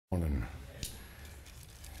Morning.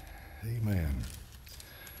 Amen.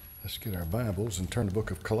 Let's get our Bibles and turn to the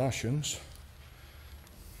book of Colossians.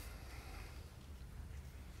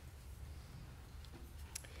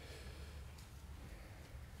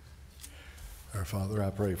 Our Father, I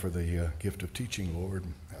pray for the gift of teaching, Lord.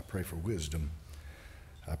 I pray for wisdom.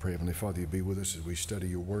 I pray, Heavenly Father, you be with us as we study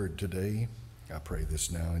your word today. I pray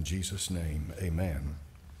this now in Jesus' name. Amen.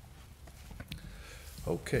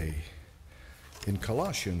 Okay. In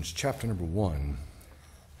Colossians chapter number 1,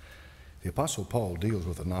 the Apostle Paul deals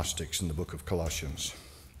with the Gnostics in the book of Colossians.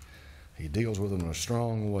 He deals with them in a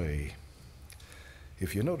strong way.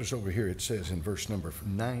 If you notice over here, it says in verse number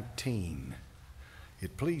 19,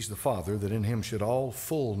 "It pleased the Father that in him should all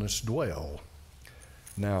fullness dwell."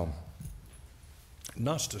 Now,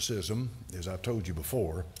 Gnosticism, as I've told you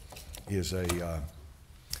before, is a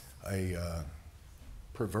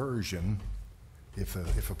perversion.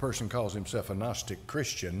 If a person calls himself a Gnostic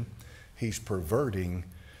Christian, he's perverting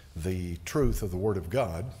the truth of the Word of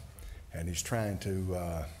God, and he's trying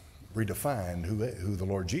to redefine who the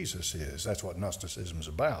Lord Jesus is. That's what Gnosticism is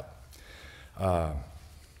about. I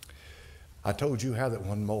told you how that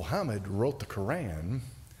when Muhammad wrote the Quran,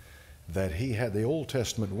 that he had the Old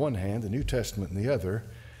Testament in one hand, the New Testament in the other,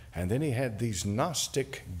 and then he had these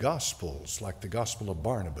Gnostic Gospels, like the Gospel of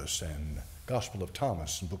Barnabas and Gospel of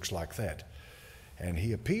Thomas and books like that. And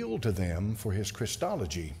he appealed to them for his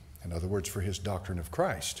Christology, in other words, for his doctrine of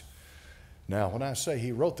Christ. Now, when I say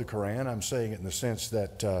he wrote the Quran, I'm saying it in the sense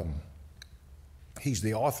that he's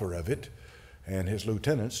the author of it, and his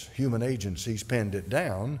lieutenants, human agencies, penned it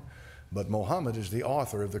down, but Muhammad is the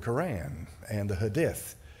author of the Quran and the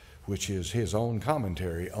Hadith, which is his own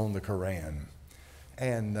commentary on the Quran.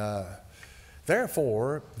 And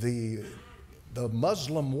therefore, the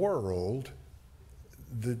Muslim world,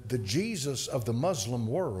 the Jesus of the Muslim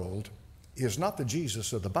world is not the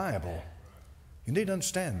Jesus of the Bible. You need to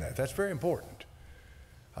understand that. That's very important.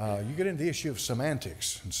 You get into the issue of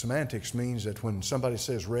semantics. And semantics means that when somebody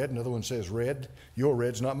says red, another one says red, your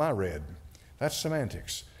red's not my red. That's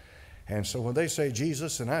semantics. And so when they say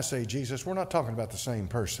Jesus and I say Jesus, we're not talking about the same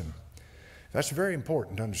person. That's very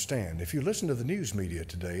important to understand. If you listen to the news media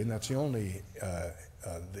today, and that's the only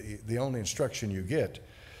instruction you get,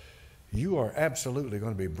 you are absolutely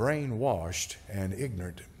going to be brainwashed and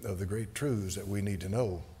ignorant of the great truths that we need to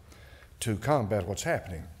know to combat what's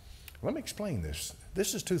happening. Let me explain this.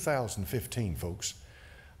 This is 2015, folks.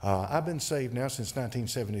 I've been saved now since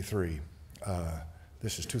 1973.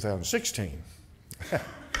 This is 2016.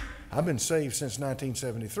 I've been saved since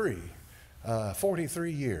 1973,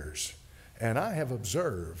 43 years. And I have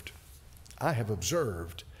observed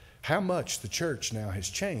how much the church now has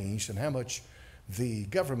changed and how much the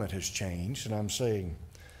government has changed, and I'm saying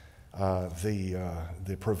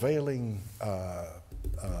the prevailing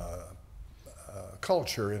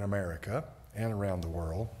culture in America and around the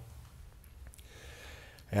world.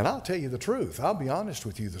 And I'll tell you the truth. I'll be honest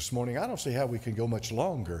with you this morning. I don't see how we can go much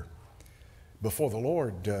longer before the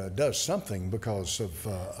Lord does something because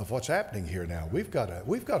of what's happening here now. We've got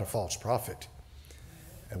a false prophet,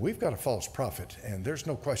 and we've got a false prophet, and there's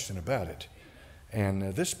no question about it. And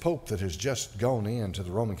this Pope that has just gone into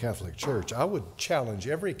the Roman Catholic Church, I would challenge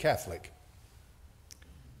every Catholic,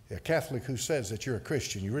 a Catholic who says that you're a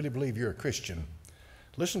Christian, you really believe you're a Christian,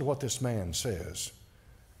 listen to what this man says,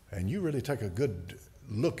 and you really take a good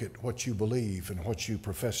look at what you believe and what you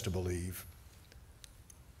profess to believe.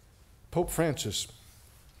 Pope Francis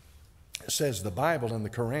says the Bible and the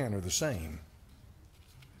Quran are the same.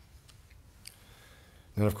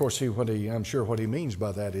 And of course, I'm sure what he means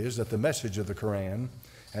by that is that the message of the Quran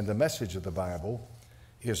and the message of the Bible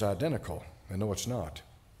is identical. And no, it's not.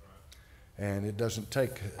 And it doesn't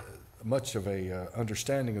take much of a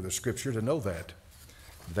understanding of the Scripture to know that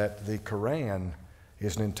the Quran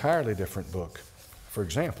is an entirely different book. For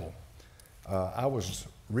example, I was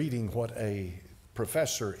reading what a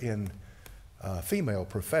female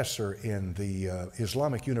professor in the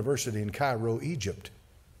Islamic University in Cairo, Egypt,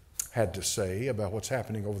 had to say about what's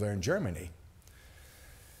happening over there in Germany.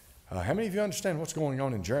 How many of you understand what's going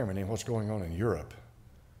on in Germany and what's going on in Europe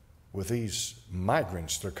with these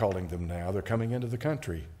migrants, they're calling them now? They're coming into the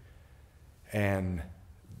country. And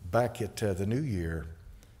back at the New Year,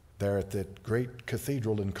 there at that great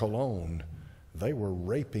cathedral in Cologne, they were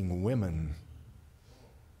raping women.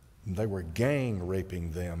 They were gang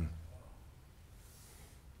raping them.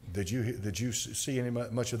 Did you see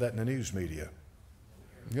much of that in the news media?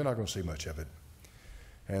 You're not going to see much of it.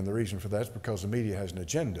 And the reason for that is because the media has an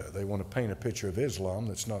agenda. They want to paint a picture of Islam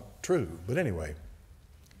that's not true. But anyway,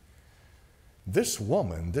 This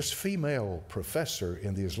woman, this female professor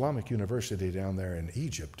in the Islamic University down there in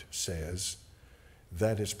Egypt, says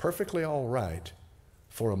that it's perfectly all right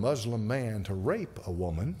for a Muslim man to rape a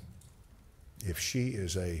woman if she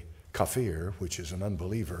is a kafir, which is an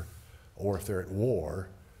unbeliever, or if they're at war,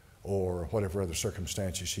 or whatever other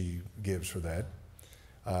circumstances she gives for that.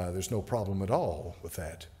 There's no problem at all with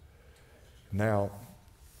that. Now,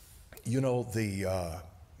 you know,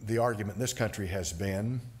 the argument in this country has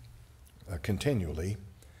been continually,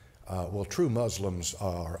 well, true Muslims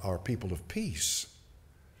are people of peace.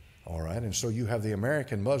 All right, and so you have the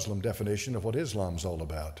American Muslim definition of what Islam's all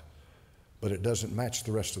about, but it doesn't match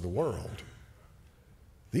the rest of the world.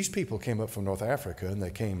 These people came up from North Africa, and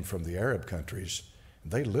they came from the Arab countries.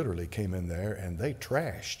 They literally came in there and they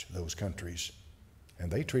trashed those countries, and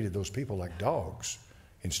they treated those people like dogs.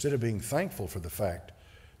 Instead of being thankful for the fact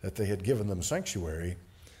that they had given them sanctuary,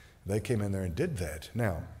 they came in there and did that.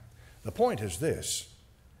 Now, the point is this: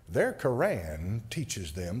 their Quran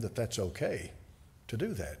teaches them that that's okay to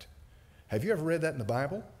do that. Have you ever read that in the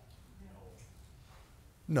Bible?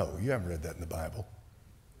 No, you haven't read that in the Bible.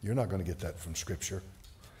 You're not going to get that from Scripture.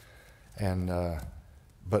 And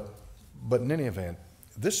but in any event,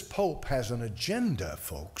 this Pope has an agenda,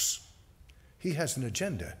 folks. He has an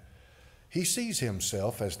agenda. He sees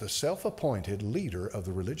himself as the self-appointed leader of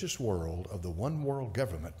the religious world, of the one world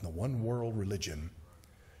government, and the one world religion.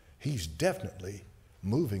 He's definitely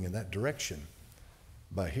moving in that direction.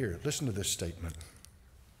 By here, listen to this statement.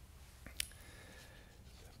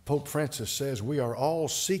 Pope Francis says, "We are all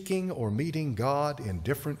seeking or meeting God in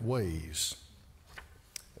different ways."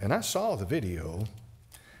 And I saw the video,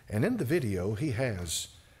 and in the video he has,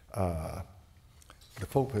 the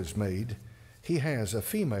Pope has made, he has a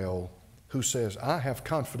female who says, "I have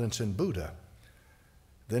confidence in Buddha."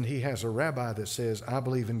 Then he has a rabbi that says, "I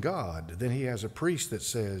believe in God." Then he has a priest that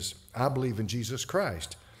says, "I believe in Jesus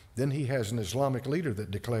Christ." Then he has an Islamic leader that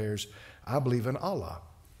declares, "I believe in Allah."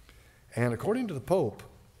 And according to the Pope,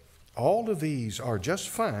 all of these are just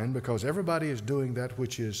fine because everybody is doing that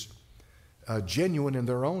which is genuine in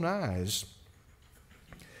their own eyes.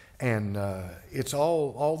 And it's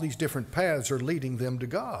all these different paths are leading them to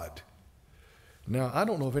God. Now, I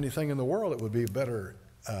don't know of anything in the world that would be a better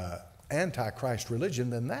antichrist religion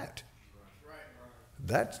than that.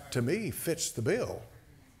 That, to me, fits the bill.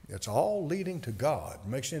 It's all leading to God. It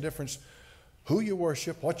makes any difference who you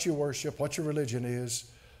worship, what your religion is.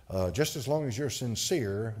 Just as long as you're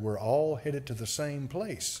sincere, we're all headed to the same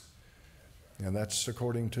place. And that's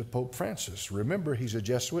according to Pope Francis. Remember, he's a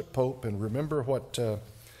Jesuit Pope, and remember what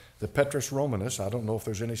the Petrus Romanus, I don't know if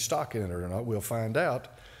there's any stock in it or not, we'll find out,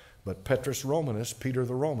 but Petrus Romanus, Peter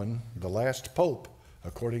the Roman, the last Pope,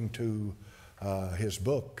 according to his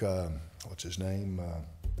book, what's his name?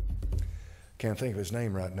 Can't think of his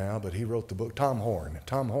name right now, but he wrote the book, Tom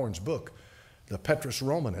Horn's book, the Petrus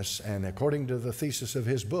Romanus, and according to the thesis of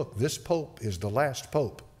his book, this Pope is the last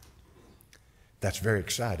Pope. That's very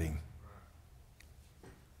exciting,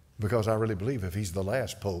 because I really believe if he's the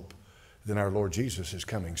last Pope, then our Lord Jesus is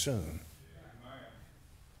coming soon.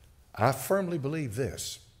 I firmly believe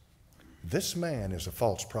this. This man is a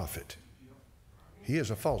false prophet. He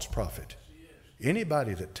is a false prophet.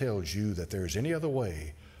 Anybody that tells you that there is any other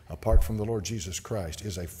way apart from the Lord Jesus Christ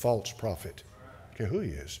is a false prophet. I don't care who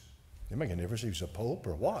he is. They make a difference if he's a pope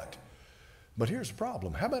or what. But here's the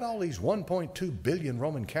problem. How about all these 1.2 billion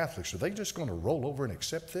Roman Catholics? Are they just going to roll over and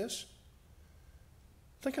accept this?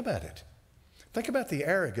 Think about it. Think about the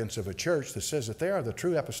arrogance of a church that says that they are the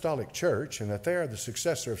true apostolic church and that they are the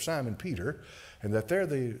successor of Simon Peter and that they're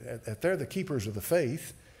the keepers of the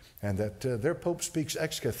faith and that their Pope speaks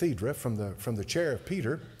ex cathedra from the chair of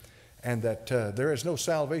Peter and that there is no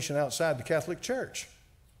salvation outside the Catholic Church.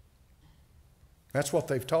 That's what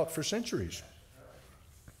they've taught for centuries.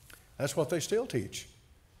 That's what they still teach.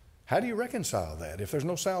 How do you reconcile that? If there's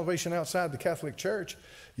no salvation outside the Catholic Church,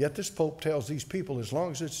 yet this Pope tells these people as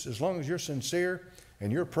long as you're sincere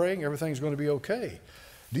and you're praying, everything's going to be okay.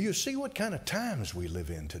 Do you see what kind of times we live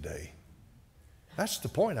in today? That's the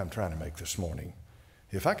point I'm trying to make this morning.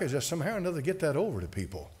 If I could just somehow or another get that over to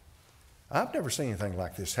people. I've never seen anything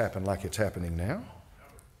like this happen like it's happening now.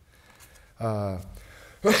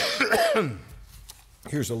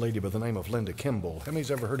 Here's a lady by the name of Linda Kimball. How many's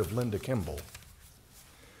ever heard of Linda Kimball?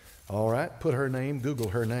 All right, put her name, Google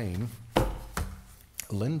her name,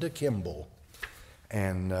 Linda Kimball.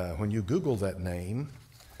 And when you Google that name,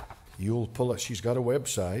 you'll pull up, she's got a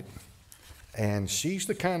website, and she's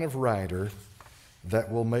the kind of writer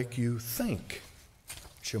that will make you think.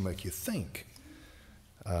 She'll make you think.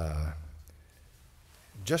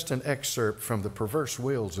 Just an excerpt from The Perverse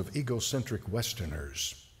Wills of Egocentric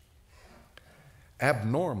Westerners.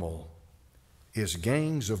 Abnormal is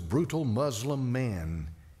gangs of brutal Muslim men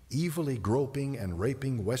evilly groping and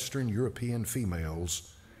raping Western European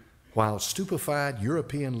females, while stupefied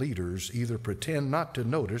European leaders either pretend not to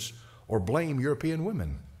notice or blame European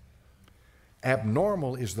women.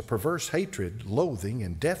 Abnormal is the perverse hatred, loathing,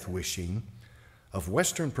 and death-wishing of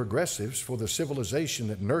Western progressives for the civilization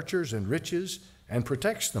that nurtures, enriches, and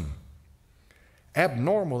protects them.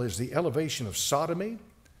 Abnormal is the elevation of sodomy,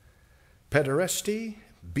 pederasty,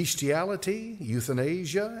 bestiality,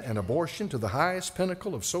 euthanasia, and abortion to the highest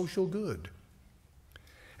pinnacle of social good.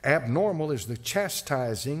 Abnormal is the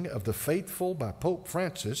chastising of the faithful by Pope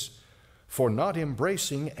Francis for not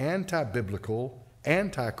embracing anti-biblical,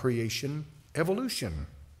 anti-creation evolution.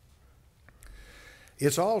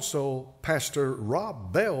 It's also Pastor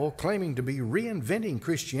Rob Bell claiming to be reinventing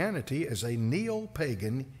Christianity as a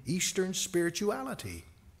neo-pagan Eastern spirituality.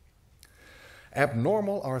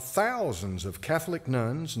 Abnormal are thousands of Catholic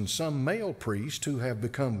nuns and some male priests who have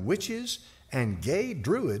become witches and gay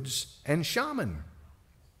druids and shaman.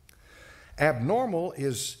 Abnormal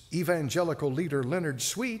is evangelical leader Leonard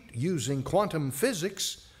Sweet using quantum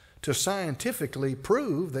physics to scientifically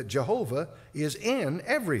prove that Jehovah is in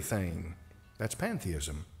everything. That's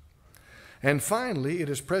pantheism. And finally, it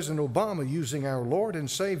is President Obama using our Lord and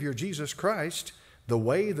Savior Jesus Christ, the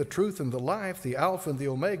way, the truth, and the life, the Alpha and the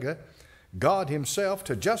Omega, God himself,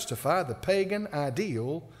 to justify the pagan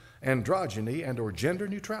ideal, androgyny, and or gender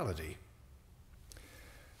neutrality.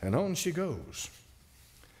 And on she goes.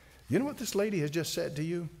 You know what this lady has just said to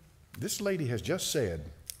you? This lady has just said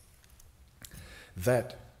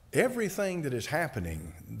that everything that is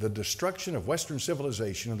happening, the destruction of Western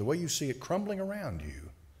civilization and the way you see it crumbling around you,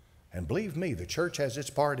 and believe me, the church has its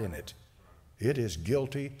part in it. It is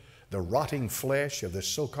guilty, the rotting flesh of the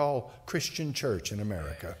so-called Christian church in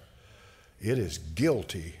America. It is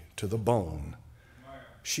guilty to the bone.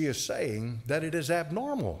 She is saying that it is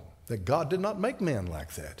abnormal, that God did not make men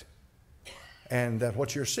like that. And that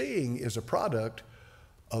what you're seeing is a product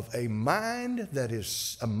of a mind that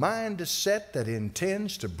is a mindset that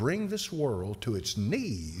intends to bring this world to its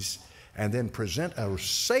knees and then present a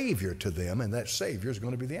Savior to them, and that Savior is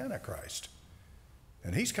going to be the Antichrist.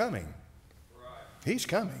 And he's coming. He's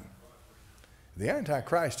coming. The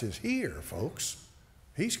Antichrist is here, folks.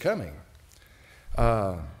 He's coming.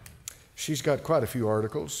 She's got quite a few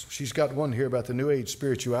articles. She's got one here about the New Age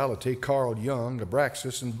spirituality, Carl Jung,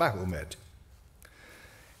 Abraxas, and Baphomet.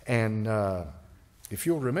 And if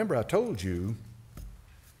you'll remember, I told you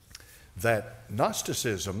that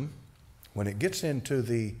Gnosticism, when it gets into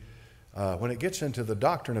the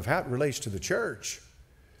doctrine of how it relates to the church,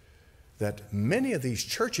 that many of these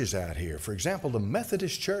churches out here, for example, the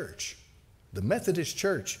Methodist Church,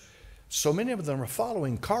 so many of them are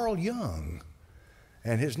following Carl Jung,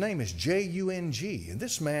 and his name is J-U-N-G. And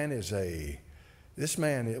this man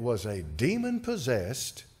was a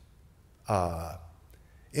demon-possessed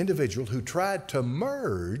individual who tried to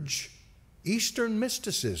merge Eastern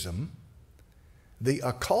mysticism, the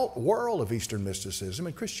occult world of Eastern mysticism,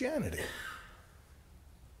 and Christianity.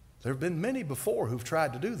 There have been many before who've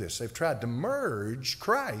tried to do this. They've tried to merge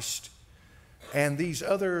Christ and these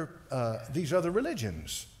other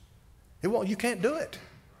religions. Well, you can't do it.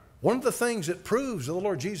 One of the things that proves that the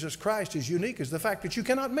Lord Jesus Christ is unique is the fact that you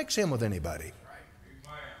cannot mix him with anybody.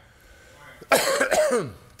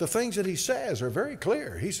 The things that he says are very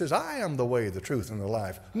clear. He says, I am the way, the truth, and the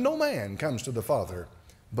life. No man comes to the Father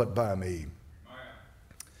but by me.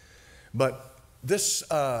 But this,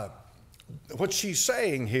 what she's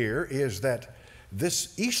saying here is that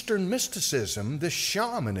this Eastern mysticism, this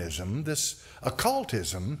shamanism, this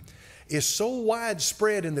occultism is so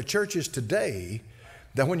widespread in the churches today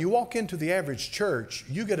that when you walk into the average church,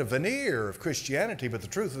 you get a veneer of Christianity, but the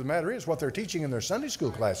truth of the matter is what they're teaching in their Sunday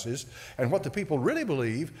school classes and what the people really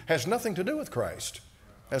believe has nothing to do with Christ.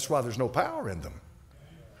 That's why there's no power in them.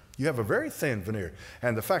 You have a very thin veneer.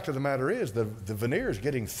 And the fact of the matter is the veneer is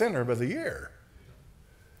getting thinner by the year.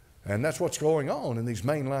 And that's what's going on in these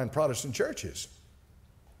mainline Protestant churches.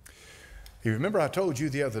 You remember I told you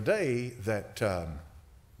the other day that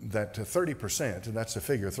 30%, and that's the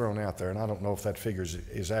figure thrown out there, and I don't know if that figure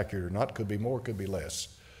is accurate or not, could be more, could be less,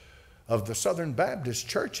 of the Southern Baptist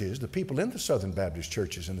churches, the people in the Southern Baptist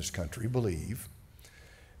churches in this country believe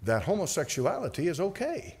that homosexuality is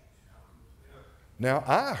okay. Now,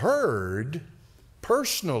 I heard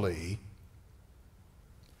personally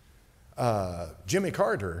Jimmy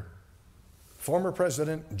Carter, former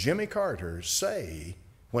President Jimmy Carter, say,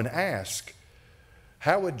 when asked,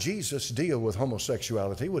 how would Jesus deal with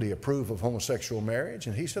homosexuality? Would he approve of homosexual marriage?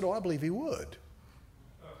 And he said, oh, I believe he would.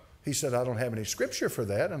 He said, I don't have any scripture for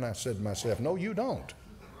that. And I said to myself, no, you don't.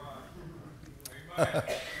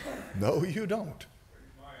 No, you don't.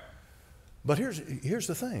 But here's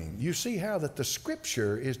the thing. You see how that the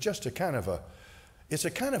scripture is just a kind of a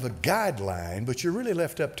guideline, but you're really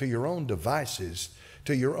left up to your own devices,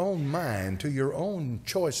 to your own mind, to your own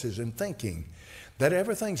choices and thinking, that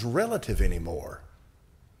everything's relative anymore.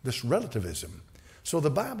 This relativism. So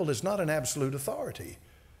the Bible is not an absolute authority,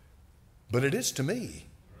 but it is to me.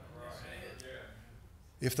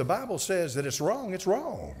 If the Bible says that it's wrong, it's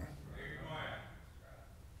wrong.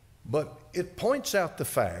 But it points out the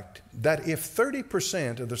fact that if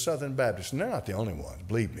 30% of the Southern Baptists, and they're not the only ones,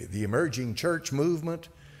 believe me, the emerging church movement,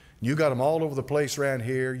 you got them all over the place around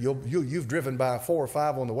here. You've driven by 4 or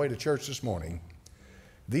 5 on the way to church this morning.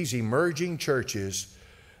 These emerging churches,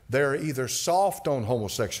 they're either soft on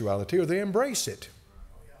homosexuality or they embrace it.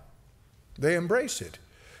 They embrace it.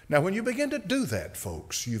 Now, when you begin to do that,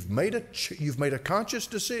 folks, you've made a conscious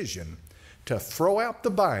decision to throw out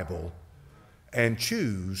the Bible and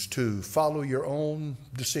choose to follow your own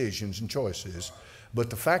decisions and choices. But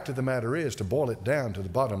the fact of the matter is, to boil it down to the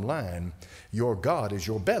bottom line, your God is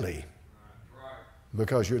your belly,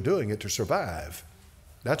 because you're doing it to survive.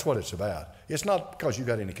 That's what it's about. It's not because you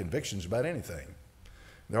got any convictions about anything.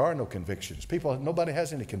 There are no convictions. Nobody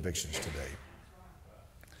has any convictions today.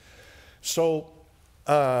 So,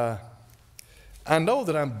 I know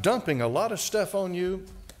that I'm dumping a lot of stuff on you,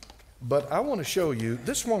 but I want to show you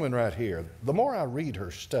this woman right here. The more I read her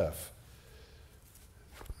stuff,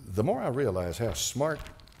 the more I realize how smart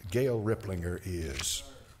Gail Ripplinger is.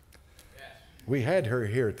 We had her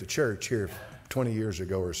here at the church here 20 years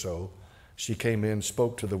ago or so. She came in,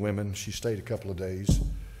 spoke to the women. She stayed a couple of days,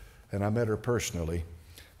 and I met her personally.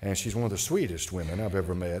 And she's one of the sweetest women I've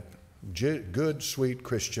ever met. Good, sweet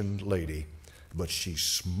Christian lady, but she's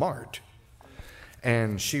smart.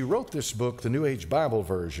 And she wrote this book, the New Age Bible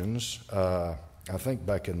Versions, I think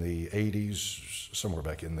back in the 80s, somewhere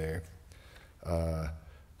back in there.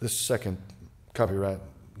 This second copyright,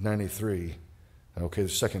 93. Okay, the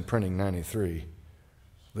second printing, 93.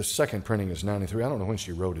 The second printing is 93. I don't know when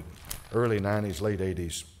she wrote it. Early 90s, late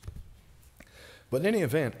 80s. But in any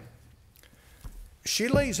event, she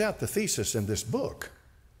lays out the thesis in this book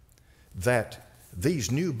that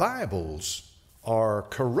these new Bibles are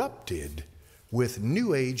corrupted with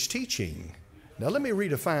New Age teaching. Now let me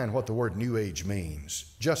redefine what the word New Age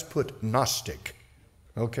means. Just put Gnostic,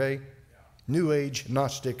 okay? New Age,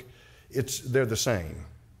 Gnostic, they're the same.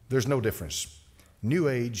 There's no difference. New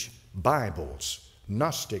Age Bibles,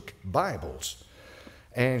 Gnostic Bibles.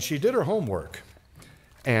 And she did her homework.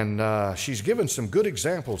 And she's given some good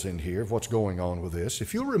examples in here of what's going on with this.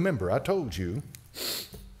 If you'll remember, I told you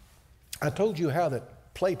how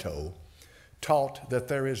that Plato taught that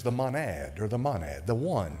there is the monad, the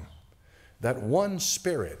one, that one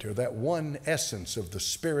spirit, or that one essence of the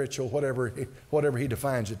spiritual, whatever he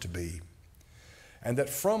defines it to be. And that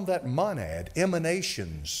from that monad,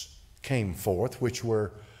 emanations came forth, which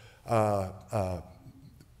were the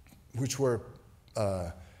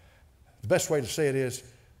best way to say it is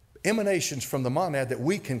emanations from the monad that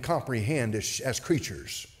we can comprehend as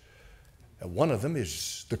creatures. One of them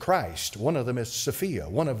is the Christ. One of them is Sophia.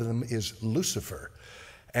 One of them is Lucifer.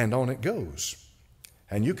 And on it goes.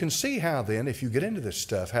 And you can see how then, if you get into this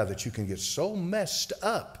stuff, how that you can get so messed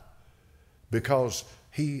up because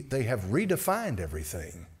they have redefined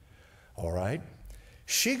everything. All right?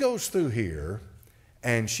 She goes through here,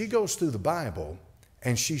 and she goes through the Bible,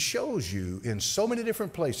 and she shows you in so many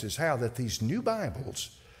different places how that these new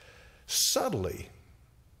Bibles subtly,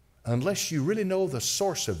 unless you really know the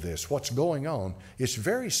source of this, what's going on, it's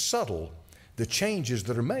very subtle, the changes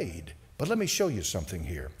that are made. But let me show you something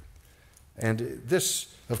here. And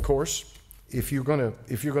this, of course, if you're going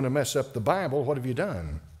to mess up the Bible, what have you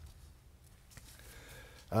done?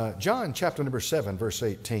 John chapter number 7, verse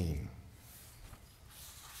 18.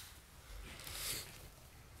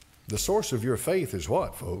 The source of your faith is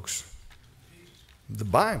what, folks? The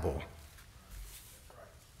Bible.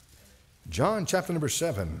 John chapter number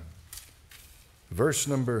 7, verse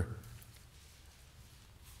number,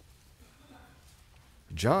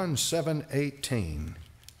 John 7:18.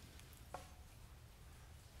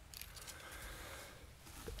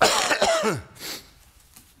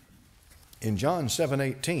 In John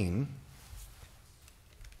 7:18,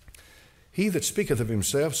 he that speaketh of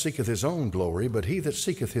himself seeketh his own glory, but he that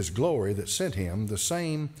seeketh his glory that sent him, the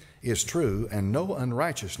same is true, and no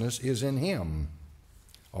unrighteousness is in him.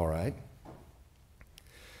 All right.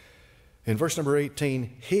 In verse number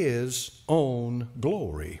 18, his own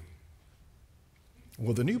glory.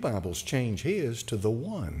 Well, the new Bibles change his to the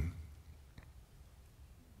one.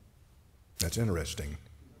 That's interesting.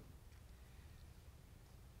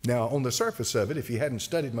 Now, on the surface of it, if you hadn't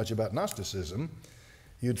studied much about Gnosticism,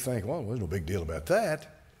 you'd think, well, there's no big deal about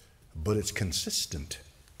that, but it's consistent.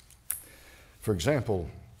 For example,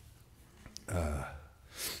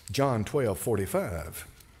 John 12:45.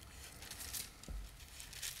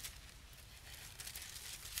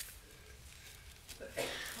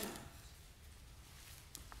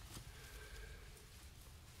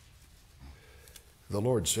 The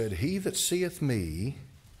Lord said, "He that seeth me,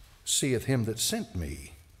 seeth him that sent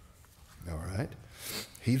me." All right?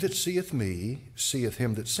 He that seeth me, seeth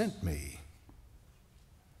him that sent me.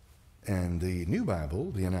 And the New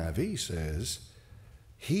Bible, the NIV, says,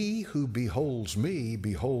 "He who beholds me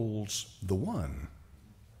beholds the one."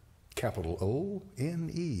 Capital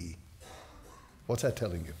O-N-E. What's that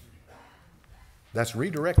telling you? That's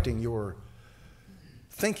redirecting your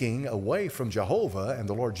thinking away from Jehovah and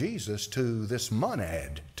the Lord Jesus to this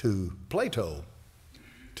monad, to Plato,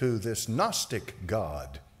 to this Gnostic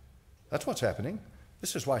God. That's what's happening.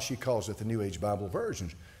 This is why she calls it the New Age Bible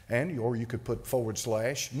versions. Or you could put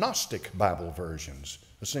 / Gnostic Bible versions.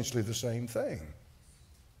 Essentially the same thing.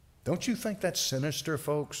 Don't you think that's sinister,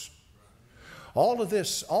 folks? All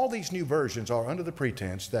these new versions are under the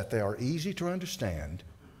pretense that they are easy to understand.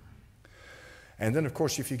 And then, of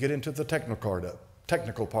course, if you get into the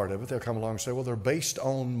technical part of it, they'll come along and say, well, they're based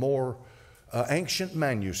on more ancient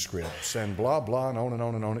manuscripts and blah, blah, and on and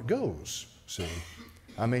on and on it goes. See?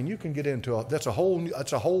 I mean, you can get into that's a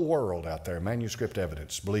whole world out there, manuscript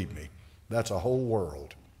evidence, believe me. That's a whole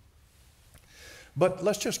world. But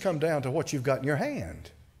let's just come down to what you've got in your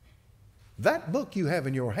hand. That book you have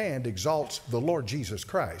in your hand exalts the Lord Jesus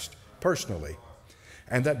Christ personally.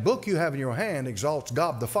 And that book you have in your hand exalts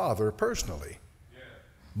God the Father personally.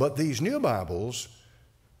 But these new Bibles,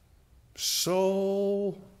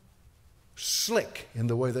 so slick in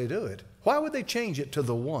the way they do it. Why would they change it to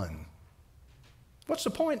the one? What's the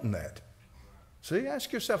point in that? See,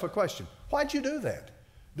 ask yourself a question. Why'd you do that?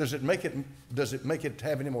 Does it make it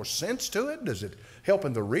have any more sense to it? Does it help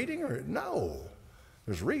in the reading? Or no.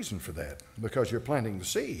 There's reason for that, because you're planting the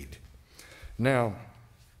seed. Now,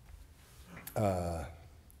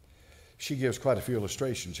 she gives quite a few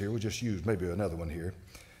illustrations here. We'll just use maybe another one here.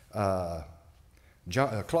 Colossians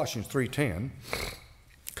 3:10.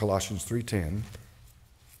 Colossians 3:10.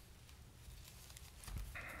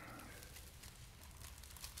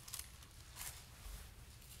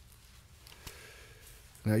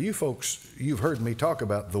 Now, you folks, you've heard me talk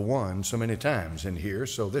about the one so many times in here,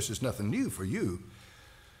 so this is nothing new for you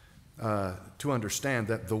to understand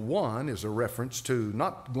that the one is a reference to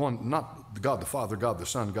not God the Father, God the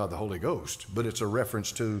Son, God the Holy Ghost, but it's a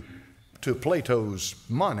reference to Plato's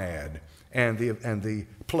monad and the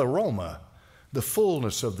pleroma, the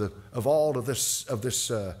fullness of all of this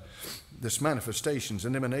manifestations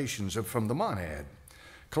and emanations from the monad.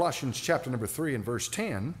 Colossians chapter number 3 and verse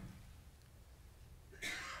 10.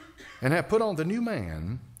 And have put on the new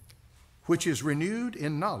man, which is renewed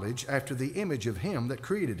in knowledge after the image of him that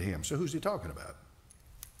created him. So who's he talking about?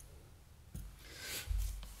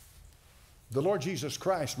 The Lord Jesus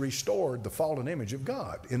Christ restored the fallen image of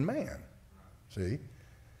God in man. See?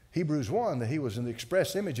 Hebrews 1, that he was in the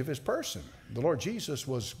express image of his person. The Lord Jesus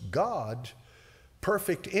was God's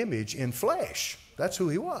perfect image in flesh. That's who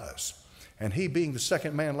he was. And he, being the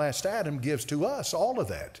second man, last Adam, gives to us all of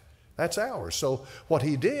that. That's ours. So what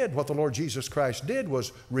the Lord Jesus Christ did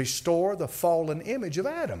was restore the fallen image of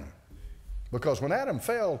Adam. Because when Adam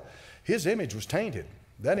fell, his image was tainted.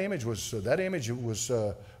 That image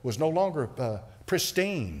was no longer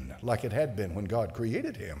pristine like it had been when God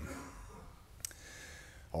created him.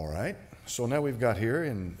 All right. So now we've got here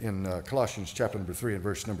in Colossians chapter number 3 and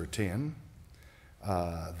verse number 10,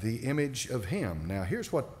 the image of him. Now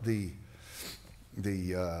here's what the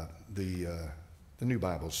New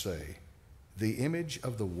Bibles say. The image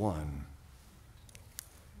of the one.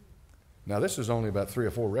 Now this is only about 3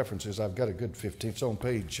 or 4 references. I've got a good 15. It's on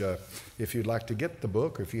page, if you'd like to get the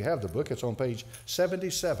book, or if you have the book, it's on page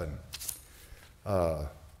 77.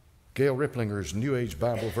 Gail Riplinger's New Age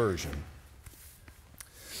Bible Version.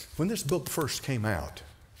 When this book first came out,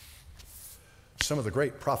 some of the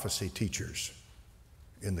great prophecy teachers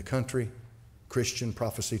in the country, Christian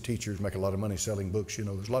prophecy teachers, make a lot of money selling books. You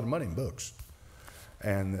know, there's a lot of money in books.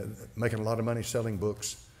 And making a lot of money selling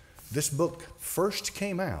books. This book first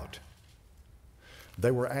came out. They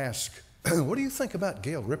were asked, what do you think about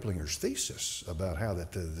Gail Riplinger's thesis about how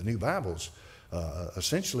that the New Bibles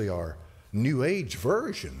essentially are New Age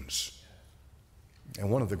versions? And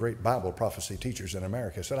one of the great Bible prophecy teachers in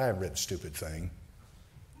America said, I haven't read the stupid thing.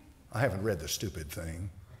 I haven't read the stupid thing.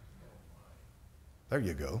 There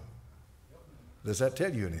you go. Does that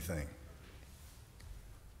tell you anything?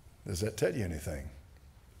 Does that tell you anything?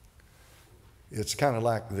 It's kind of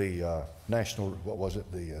like the National, what was it?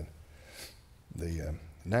 The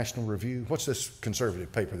National Review. What's this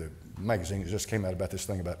conservative paper, the magazine that just came out about this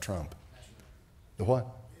thing about Trump? The what?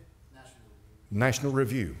 National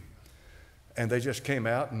Review. And they just came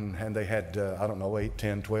out and they had, 8,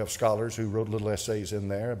 10, 12 scholars who wrote little essays in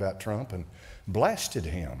there about Trump and blasted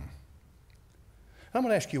him. I'm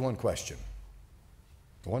going to ask you one question.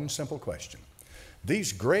 One simple question.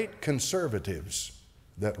 These great conservatives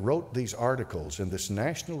that wrote these articles in this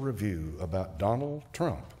National Review about Donald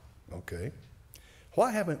Trump, okay,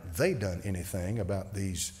 why haven't they done anything about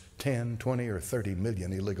these 10, 20, or 30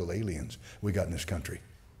 million illegal aliens we got in this country?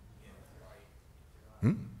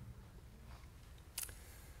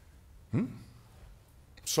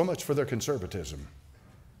 So much for their conservatism.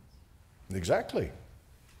 Exactly.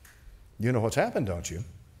 You know what's happened, don't you?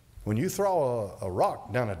 When you throw a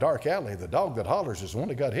rock down a dark alley, the dog that hollers is the one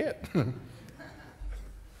that got hit.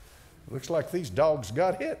 Looks like these dogs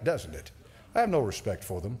got hit, doesn't it? I have no respect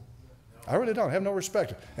for them. I really don't. I have no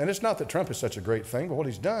respect. And it's not that Trump is such a great thing, but what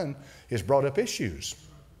he's done is brought up issues.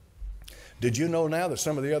 Did you know now that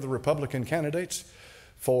some of the other Republican candidates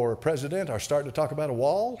for president are starting to talk about a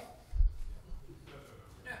wall?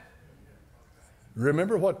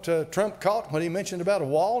 Remember what Trump caught when he mentioned about a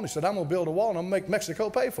wall? And he said, I'm going to build a wall and I'm going to make Mexico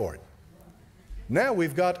pay for it. Now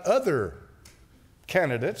we've got other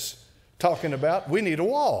candidates talking about we need a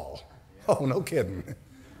wall. Oh, no kidding.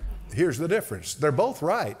 Here's the difference. They're both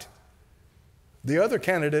right. The other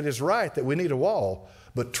candidate is right that we need a wall,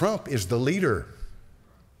 but Trump is the leader.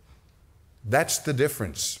 That's the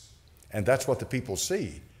difference. And that's what the people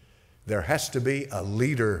see. There has to be a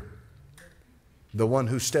leader, the one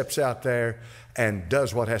who steps out there and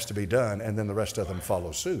does what has to be done, and then the rest of them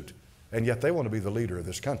follow suit. And yet they want to be the leader of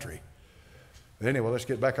this country. But anyway, let's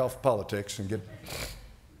get back off politics and get...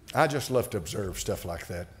 I just love to observe stuff like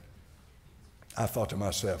that. I thought to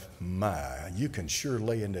myself, my, you can sure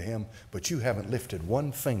lay into him, but you haven't lifted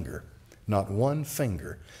one finger. Not one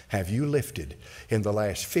finger have you lifted in the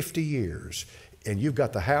last 50 years. And you've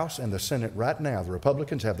got the House and the Senate right now. The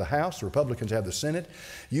Republicans have the House, the Republicans have the Senate.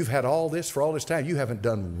 You've had all this for all this time. You haven't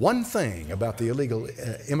done one thing about the illegal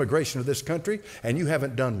immigration of this country, and you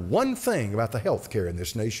haven't done one thing about the health care in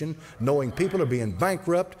this nation, knowing people are being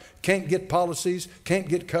bankrupt, can't get policies, can't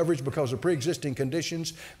get coverage because of pre-existing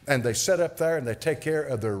conditions, and they sit up there and they take care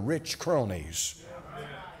of their rich cronies.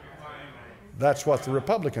 That's what the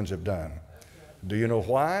Republicans have done. Do you know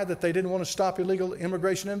why that they didn't want to stop illegal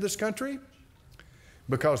immigration in this country?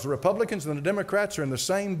 Because the Republicans and the Democrats are in the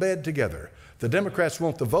same bed together. The Democrats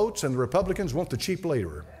want the votes and the Republicans want the cheap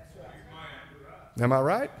labor. Am I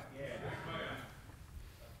right?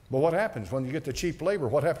 Well, what happens when you get the cheap labor?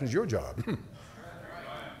 What happens to your job?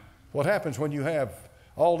 What happens when you have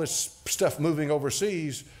all this stuff moving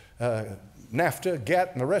overseas, NAFTA,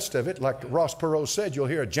 GATT, and the rest of it? Like Ross Perot said, you'll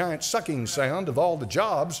hear a giant sucking sound of all the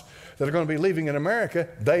jobs that are going to be leaving in America.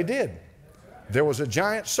 They did. There was a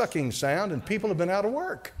giant sucking sound, and people have been out of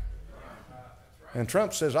work. And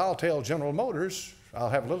Trump says, I'll tell General Motors, I'll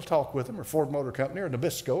have a little talk with them, or Ford Motor Company, or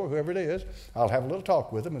Nabisco, or whoever it is. I'll have a little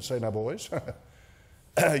talk with them and say, now, boys,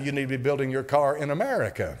 you need to be building your car in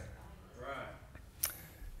America.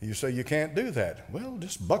 You say you can't do that. Well,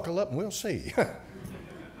 just buckle up and we'll see.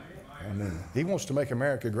 I mean, he wants to make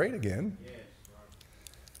America great again.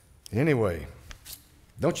 Anyway,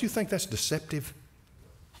 don't you think that's deceptive?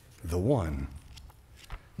 The one.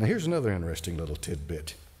 Now, here's another interesting little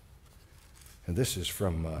tidbit. And this is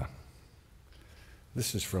from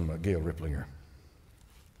Gail Ripplinger.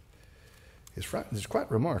 It's quite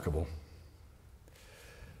remarkable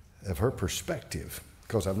of her perspective,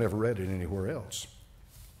 because I've never read it anywhere else.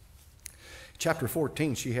 Chapter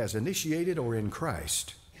 14, she has initiated or in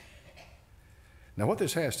Christ. Now, what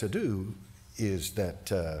this has to do is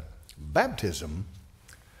that baptism,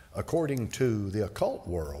 according to the occult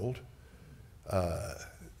world,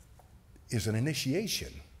 is an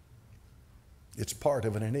initiation. It's part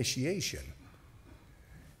of an initiation.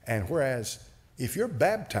 And whereas if you're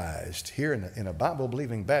baptized here in a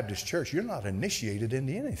Bible-believing Baptist church, you're not initiated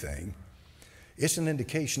into anything. It's an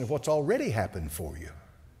indication of what's already happened for you.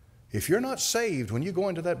 If you're not saved when you go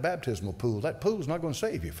into that baptismal pool, that pool's not going to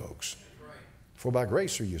save you, folks. For by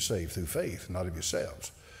grace are you saved through faith, not of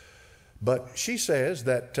yourselves. But she says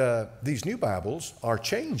that these new Bibles are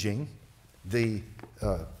changing the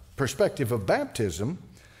perspective of baptism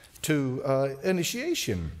to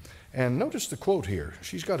initiation. And notice the quote here.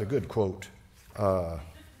 She's got a good quote. Let's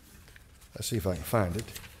see if I can find it.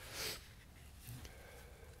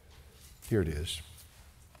 Here it is.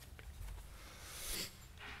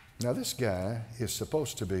 Now, this guy is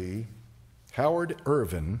supposed to be, Howard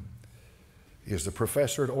Irvin is the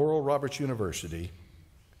professor at Oral Roberts University.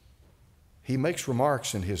 He makes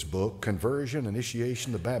remarks in his book, Conversion,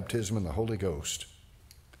 Initiation, the Baptism, and the Holy Ghost.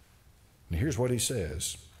 And here's what he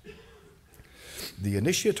says. The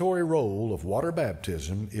initiatory role of water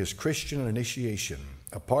baptism is Christian initiation.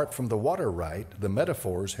 Apart from the water rite, the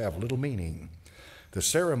metaphors have little meaning. The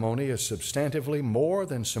ceremony is substantively more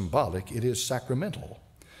than symbolic, it is sacramental.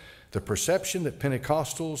 The perception that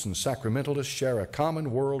Pentecostals and sacramentalists share a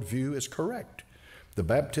common worldview is correct. The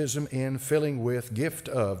baptism in, filling with, gift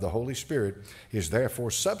of the Holy Spirit is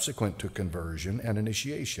therefore subsequent to conversion and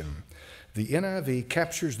initiation. The NIV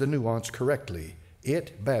captures the nuance correctly.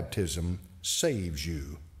 It, baptism, saves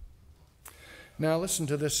you. Now listen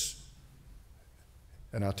to this,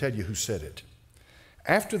 and I'll tell you who said it.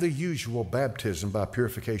 After the usual baptism by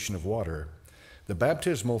purification of water, the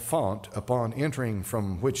baptismal font, upon entering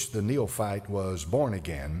from which the neophyte was born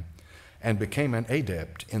again and became an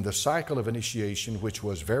adept in the cycle of initiation, which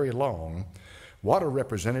was very long, water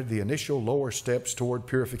represented the initial lower steps toward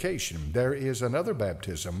purification. There is another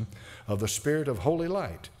baptism of the Spirit of holy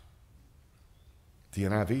light. The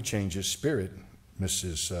NIV changes spirit,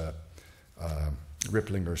 Mrs.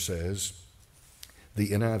 Ripplinger says. The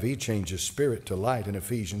NIV changes spirit to light in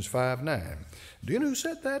Ephesians 5:9. Do you know who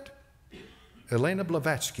said that? Elena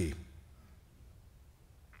Blavatsky.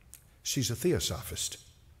 She's a theosophist.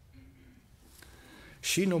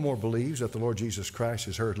 She no more believes that the Lord Jesus Christ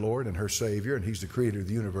is her Lord and her Savior and He's the creator of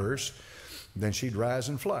the universe than she'd rise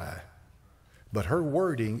and fly. But her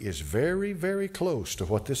wording is very, very close to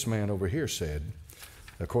what this man over here said,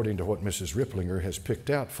 according to what Mrs. Ripplinger has picked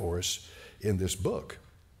out for us in this book.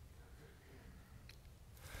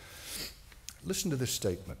 Listen to this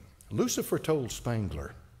statement. Lucifer told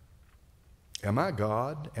Spangler, "Am I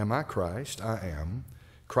God? Am I Christ? I am.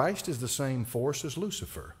 Christ is the same force as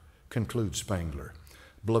Lucifer," concludes Spangler.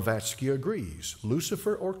 Blavatsky agrees.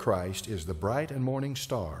 Lucifer or Christ is the bright and morning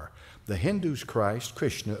star. The Hindu's Christ,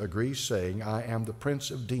 Krishna, agrees, saying, "I am the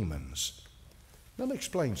prince of demons." Let me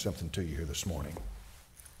explain something to you here this morning.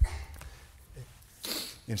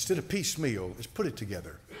 Instead of piecemeal, let's put it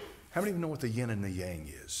together. How many of you know what the yin and the yang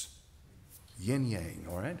is? Yin yang,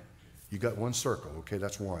 all right? You got one circle, okay,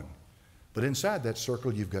 that's one. But inside that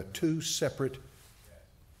circle, you've got two separate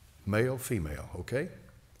male, female, okay?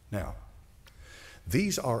 Now,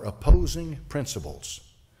 these are opposing principles.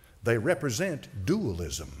 They represent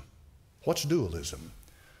dualism. What's dualism?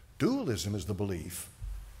 Dualism is the belief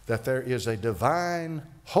that there is a divine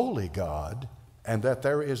holy God and that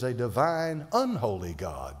there is a divine unholy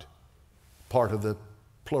God, part of the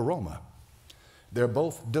pleroma. They're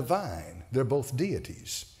both divine. They're both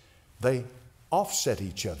deities. They offset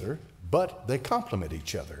each other, but they complement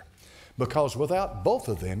each other. Because without both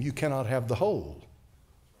of them, you cannot have the whole.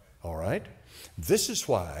 All right? This is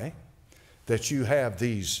why that you have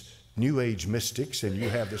these New Age mystics and you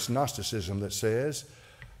have this Gnosticism that says,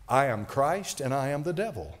 I am Christ and I am the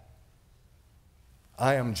devil.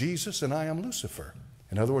 I am Jesus and I am Lucifer.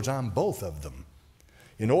 In other words, I'm both of them.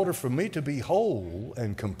 In order for me to be whole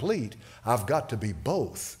and complete, I've got to be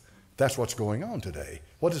both. That's what's going on today.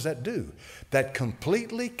 What does that do? That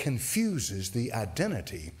completely confuses the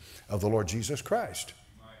identity of the Lord Jesus Christ.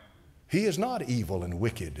 He is not evil and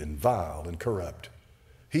wicked and vile and corrupt.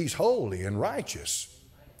 He's holy and righteous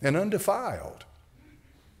and undefiled.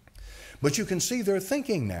 But you can see their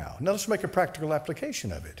thinking now. Now let's make a practical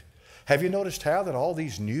application of it. Have you noticed how that all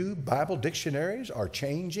these new Bible dictionaries are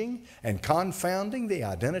changing and confounding the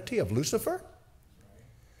identity of Lucifer?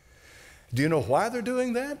 Do you know why they're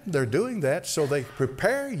doing that? They're doing that so they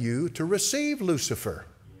prepare you to receive Lucifer.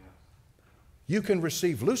 You can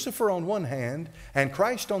receive Lucifer on one hand and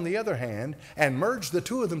Christ on the other hand and merge the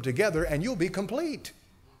two of them together and you'll be complete.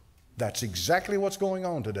 That's exactly what's going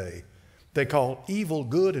on today. They call evil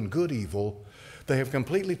good and good evil. They have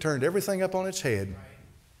completely turned everything up on its head.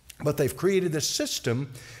 But they've created this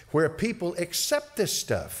system where people accept this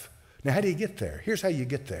stuff. Now, how do you get there? Here's how you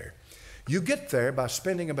get there. You get there by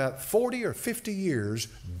spending about 40 or 50 years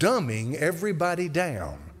dumbing everybody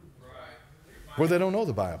down where they don't know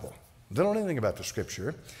the Bible. They don't know anything about the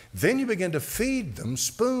Scripture. Then you begin to feed them,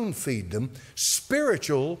 spoon feed them,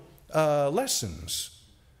 spiritual lessons.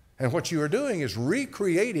 And what you are doing is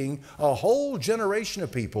recreating a whole generation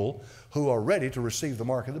of people who are ready to receive the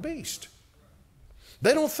mark of the beast.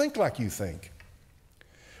 They don't think like you think.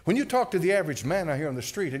 When you talk to the average man out here on the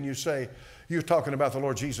street and you say, you're talking about the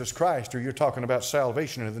Lord Jesus Christ or you're talking about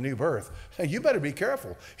salvation and the new birth, you better be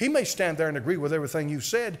careful. He may stand there and agree with everything you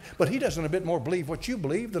said, but he doesn't a bit more believe what you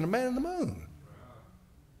believe than a man in the moon.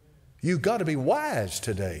 You've got to be wise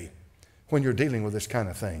today. when you're dealing with this kind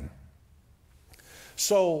of thing.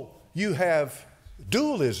 So you have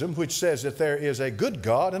dualism, which says that there is a good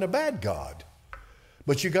God and a bad God.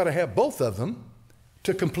 But you got to have both of them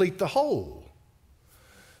to complete the whole.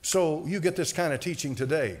 So you get this kind of teaching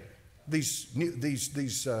today. These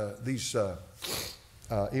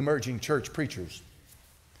emerging church preachers.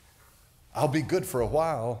 I'll be good for a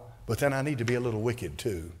while, but then I need to be a little wicked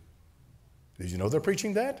too. Did you know they're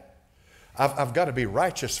preaching that? I've got to be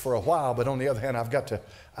righteous for a while, but on the other hand, I've got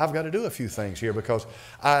to do a few things here because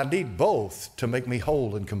I need both to make me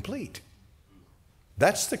whole and complete.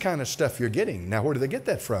 That's the kind of stuff you're getting. Now, where do they get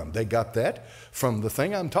that from? They got that from the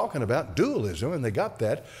thing I'm talking about, dualism, and they got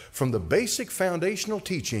that from the basic foundational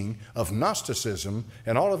teaching of Gnosticism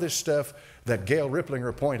and all of this stuff that Gail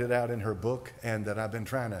Ripplinger pointed out in her book and that I've been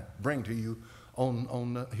trying to bring to you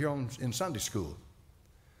in Sunday school.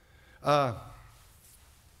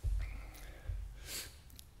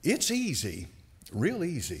 It's easy, real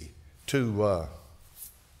easy, to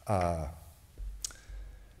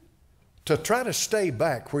try to stay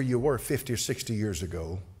back where you were 50 or 60 years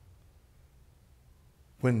ago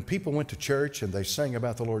when people went to church and they sang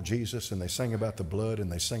about the Lord Jesus and they sang about the blood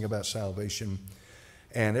and they sang about salvation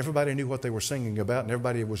and everybody knew what they were singing about and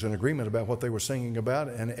everybody was in agreement about what they were singing about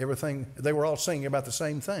and everything, they were all singing about the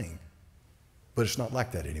same thing. But it's not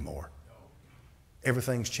like that anymore.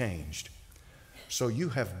 Everything's changed. So you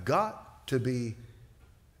have got to be,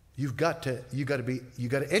 you got to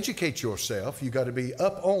educate yourself. You got to be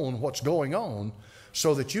up on what's going on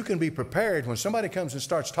so that you can be prepared when somebody comes and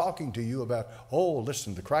starts talking to you about, oh,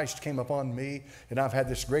 listen, the Christ came upon me and I've had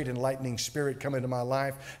this great enlightening spirit come into my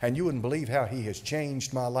life and you wouldn't believe how he has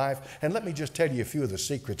changed my life. And let me just tell you a few of the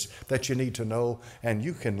secrets that you need to know and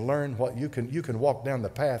you can learn what you can walk down the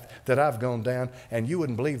path that I've gone down and you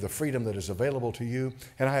wouldn't believe the freedom that is available to you.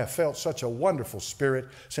 And I have felt such a wonderful spirit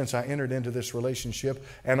since I entered into this relationship.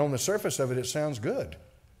 And on the surface of it, it sounds good.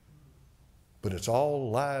 But it's all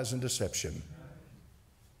lies and deception.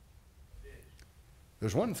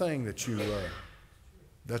 There's one thing that usually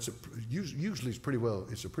it's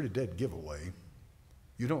a pretty dead giveaway.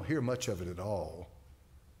 You don't hear much of it at all.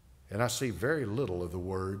 And I see very little of the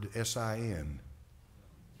word S-I-N.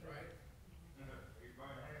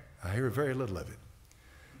 I hear very little of it.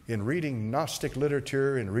 In reading Gnostic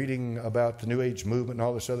literature and reading about the New Age movement and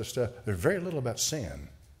all this other stuff, there's very little about sin.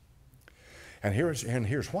 And here's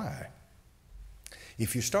why.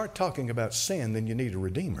 If you start talking about sin, then you need a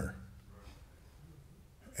redeemer.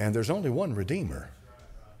 And there's only one Redeemer.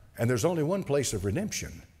 And there's only one place of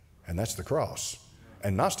redemption. And that's the cross.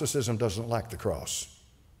 And Gnosticism doesn't like the cross.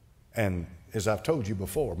 And as I've told you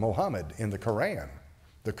before, Muhammad in the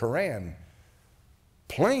Quran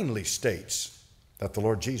plainly states that the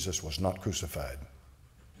Lord Jesus was not crucified.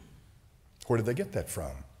 Where did they get that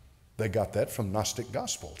from? They got that from Gnostic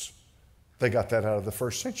Gospels. They got that out of the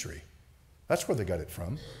first century. That's where they got it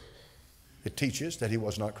from. It teaches that he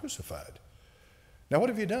was not crucified. Now, what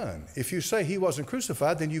have you done? If you say he wasn't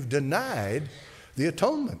crucified, then you've denied the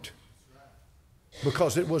atonement.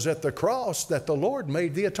 Because it was at the cross that the Lord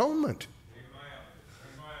made the atonement.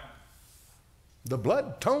 The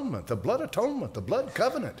blood atonement, the blood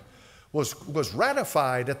covenant was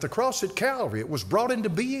ratified at the cross at Calvary. It was brought into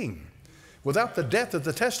being. Without the death of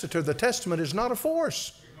the testator, the testament is not a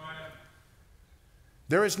force.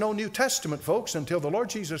 There is no New Testament, folks, until the Lord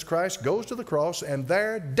Jesus Christ goes to the cross and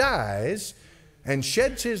there dies and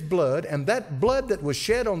sheds his blood, and that blood that was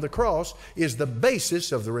shed on the cross is the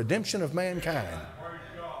basis of the redemption of mankind.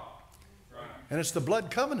 And it's the blood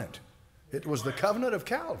covenant. It was the covenant of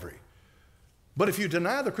Calvary. But if you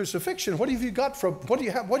deny the crucifixion, what have you got from, what are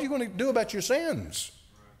you going to do about your sins?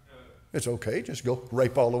 It's okay, just go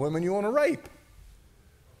rape all the women you want to rape.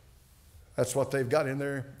 That's what they've got in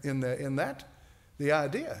there, the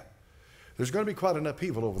idea. There's going to be quite an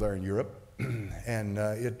upheaval over there in Europe. And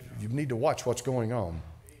you need to watch what's going on.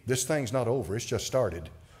 This thing's not over. It's just started.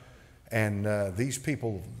 And these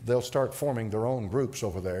people, they'll start forming their own groups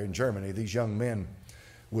over there in Germany. These young men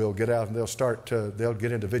will get out and they'll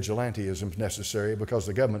get into vigilantism if necessary because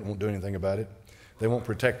the government won't do anything about it. They won't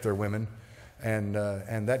protect their women. And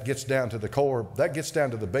that gets down to the core, that gets down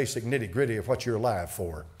to the basic nitty-gritty of what you're alive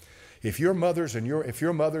for. If your mothers and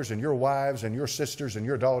your wives and your sisters and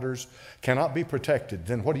your daughters cannot be protected,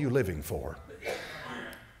 then what are you living for?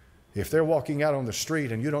 If they're walking out on the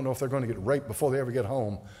street and you don't know if they're going to get raped before they ever get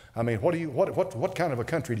home, I mean, what kind of a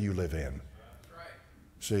country do you live in?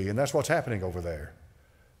 See, and that's what's happening over there.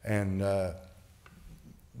 And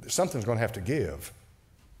something's going to have to give.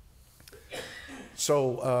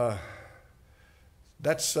 So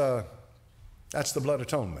that's the blood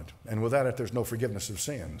atonement. And without it, there's no forgiveness of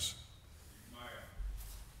sins.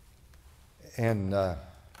 And I'm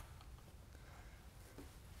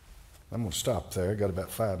going to stop there. Got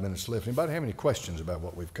about 5 minutes left. Anybody have any questions about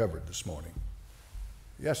what we've covered this morning?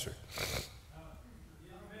 Yes, sir.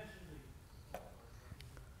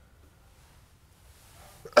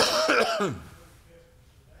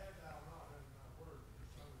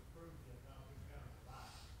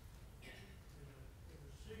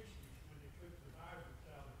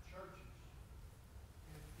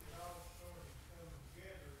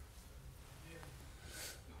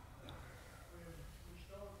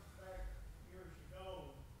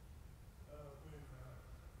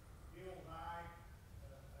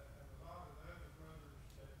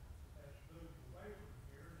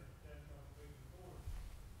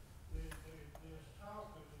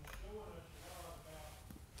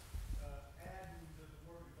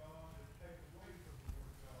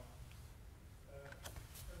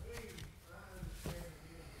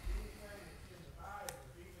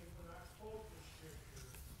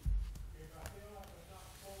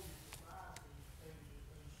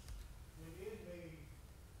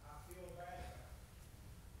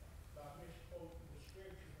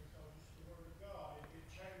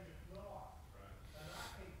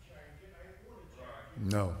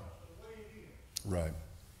 No. Right.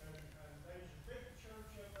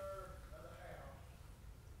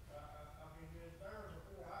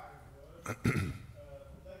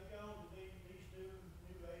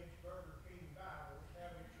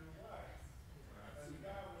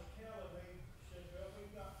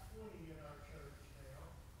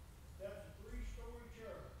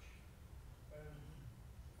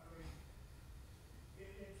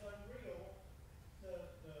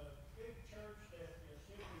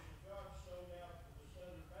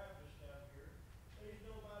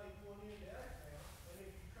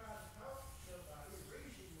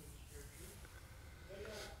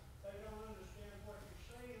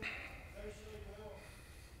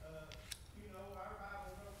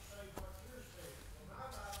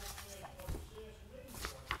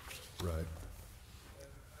 Right.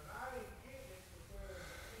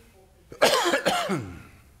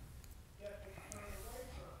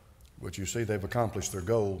 But you see, they've accomplished their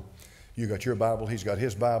goal. You got your Bible, he's got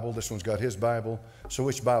his Bible, this one's got his Bible. So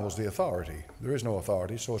which Bible's the authority? There is no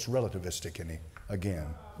authority, so it's relativistic again.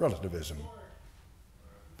 Relativism.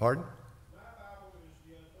 Pardon?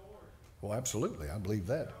 Well, absolutely. I believe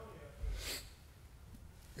that.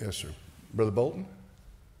 Yes, sir. Brother Bolton?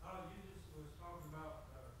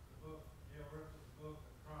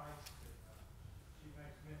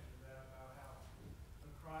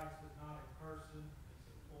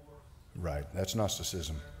 Right. That's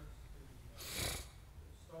Gnosticism.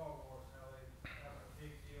 Star Wars, how they have a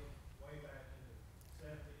big deal way back in the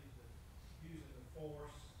 70s of using the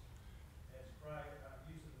Force as Christ,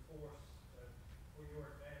 using the Force for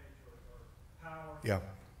your advantage or power. Yeah.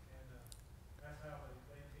 And that's how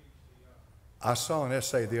they teach the. I saw an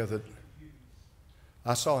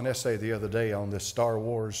essay the other day on this Star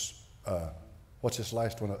Wars. What's this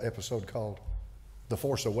last one episode called? The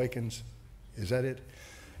Force Awakens. Is that it?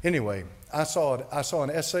 Anyway, I saw an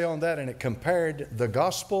essay on that, and it compared the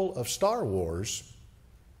gospel of Star Wars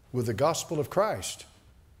with the gospel of Christ,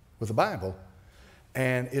 with the Bible.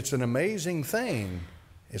 And it's an amazing thing.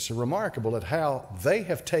 It's remarkable at how they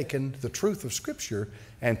have taken the truth of Scripture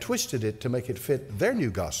and twisted it to make it fit their new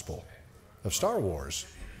gospel of Star Wars.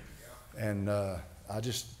 And I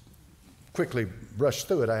just quickly brushed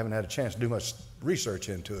through it. I haven't had a chance to do much research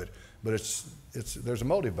into it, but there's a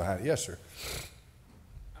motive behind it. Yes, sir.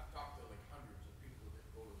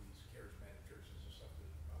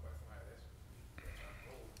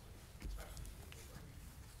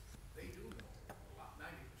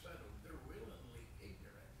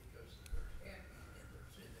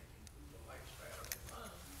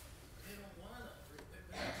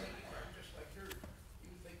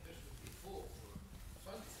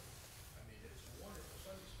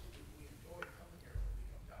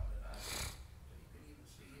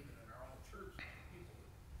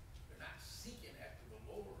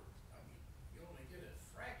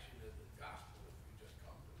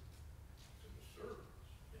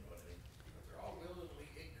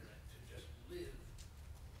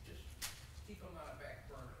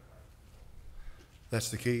 That's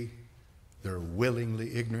the key. They're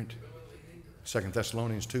willingly ignorant. 2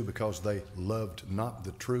 Thessalonians 2, because they loved not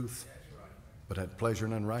the truth, but had pleasure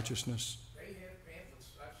in unrighteousness. They have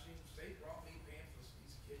pamphlets. I've seen, they brought me pamphlets,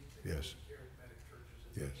 these kids that Yes. go to charismatic churches,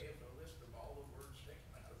 and Yes. they have a list of all the words taken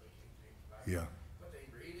out of the King James Bible. Yeah. But they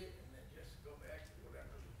read it and then just go back to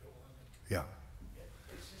whatever they're doing. Yeah.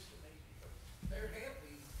 It's just amazing. But they're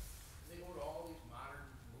happy. They go to all these modern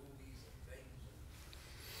movies and things,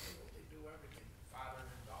 and they do everything.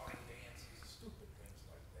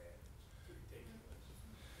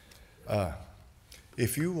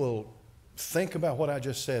 If you will think about what I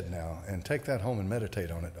just said now and take that home and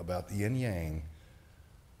meditate on it, about the yin yang,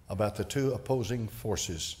 about the two opposing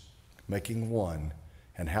forces making one,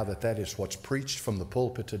 and how that is what's preached from the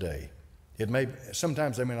pulpit today.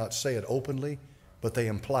 Sometimes they may not say it openly, but they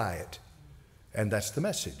imply it. And that's the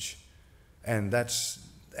message. And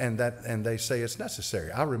they say it's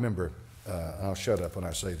necessary. I remember, I'll shut up when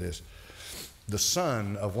I say this, the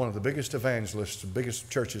son of one of the biggest evangelists, the biggest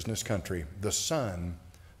churches in this country, the son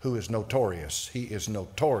who is notorious. He is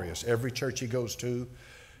notorious. Every church he goes to,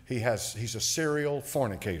 he's a serial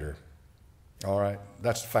fornicator. All right,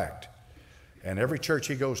 that's the fact. And every church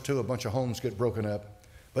he goes to, a bunch of homes get broken up.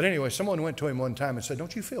 But anyway, someone went to him one time and said,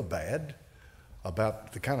 don't you feel bad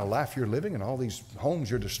about the kind of life you're living and all these homes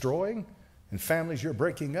you're destroying and families you're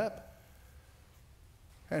breaking up?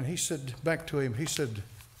 And he said back to him, he said,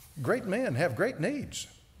 great men have great needs.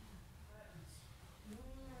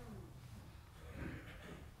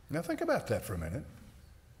 Now think about that for a minute.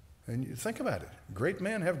 And you think about it. Great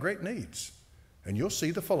men have great needs. And you'll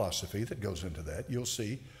see the philosophy that goes into that. You'll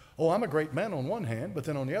see, oh, I'm a great man on one hand, but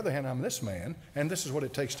then on the other hand, I'm this man, and this is what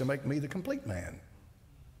it takes to make me the complete man.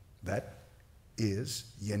 That is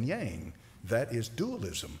yin-yang. That is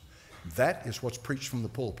dualism. That is what's preached from the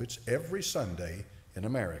pulpits every Sunday in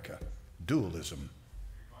America. Dualism.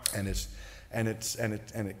 And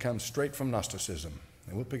it comes straight from Gnosticism.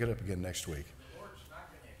 And we'll pick it up again next week. The Lord's not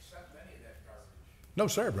going to accept any of that garbage. No,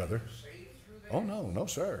 sir, brother. Oh, no,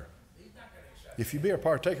 sir. If you be a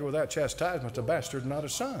partaker without chastisement, a bastard, not a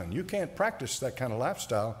son. You can't practice that kind of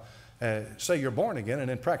lifestyle. Say you're born again and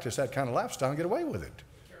then practice that kind of lifestyle and get away with it.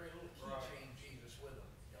 Carry a little keychain Jesus with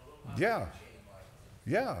them. Yeah.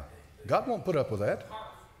 Yeah. God won't put up with that.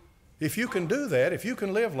 If you can do that, if you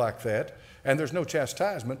can live like that, and there's no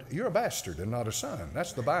chastisement, you're a bastard and not a son.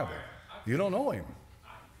 That's the Bible. You don't know him.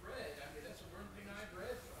 I've read, that's the one thing I've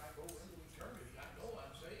read when I go into eternity. I know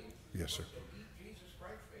I'm saved. Yes, sir. To meet Jesus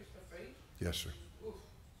Christ face to face. Yes, sir. Oof.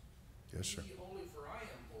 Yes, sir. Be holy, for I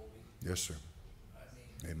am holy. Yes, sir. I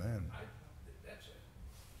mean, Amen. That's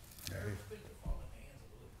it. Hey. Think to fall in the hands of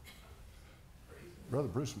the Lord. Praise the Brother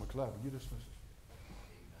Bruce McLeod, will you dismiss us?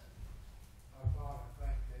 Our Father,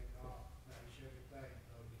 thank you, God, that you should be thanked,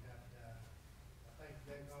 Lord, we have died. I thank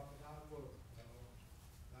you, God, for thy word, Lord.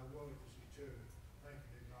 Thy word is the truth. Thank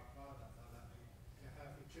you, God, Father, for that we can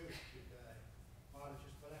have the truth today. Father,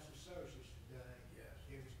 just bless the services today. Yes.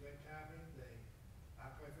 Give us great time in the day.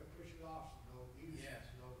 I pray for Christian Lawson, Lord. Use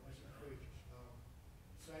Yes. us, Lord, as a preacher, Lord.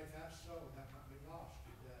 Save that soul that might be lost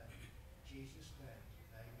today. Jesus'